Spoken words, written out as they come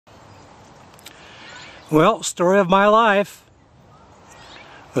Well, story of my life.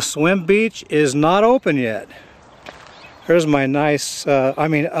 The swim beach is not open yet. Here's my nice,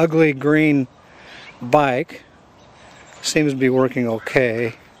 ugly green bike. Seems to be working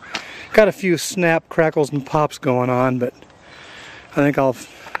okay. Got a few snap, crackles, and pops going on, but I think I'll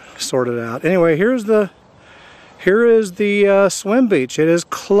sort it out. Anyway, here is the swim beach. It is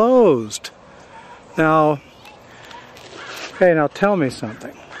closed. Now, okay, now tell me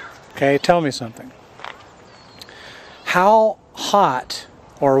something. Okay, tell me something. How hot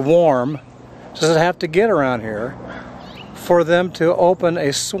or warm does it have to get around here for them to open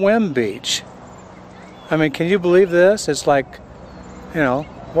a swim beach? I mean, can you believe this? It's like, you know,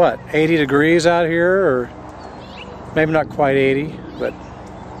 what, 80 degrees out here, or maybe not quite 80, but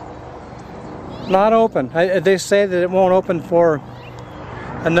not open. They say that it won't open for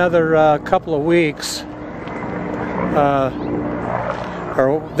another couple of weeks.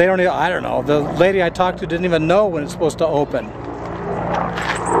 Or they don't even, I don't know. The lady I talked to didn't even know when it's supposed to open.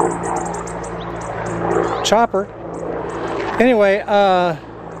 Chopper. Anyway,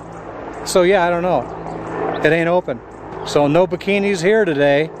 so yeah, I don't know. It ain't open. So no bikinis here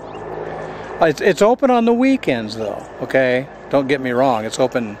today. It's open on the weekends though, okay? Don't get me wrong, it's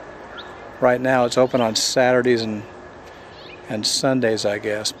open right now. It's open on Saturdays and Sundays, I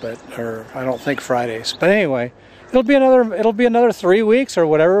guess, or I don't think Fridays. But anyway, it'll be another 3 weeks or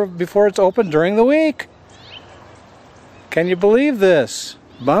whatever before it's open during the week. Can you believe this?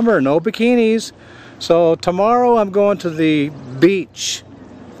 Bummer, no bikinis. So tomorrow I'm going to the beach.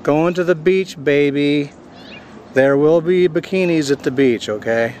 Going to the beach, baby. There will be bikinis at the beach,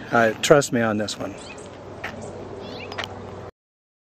 okay? Trust me on this one.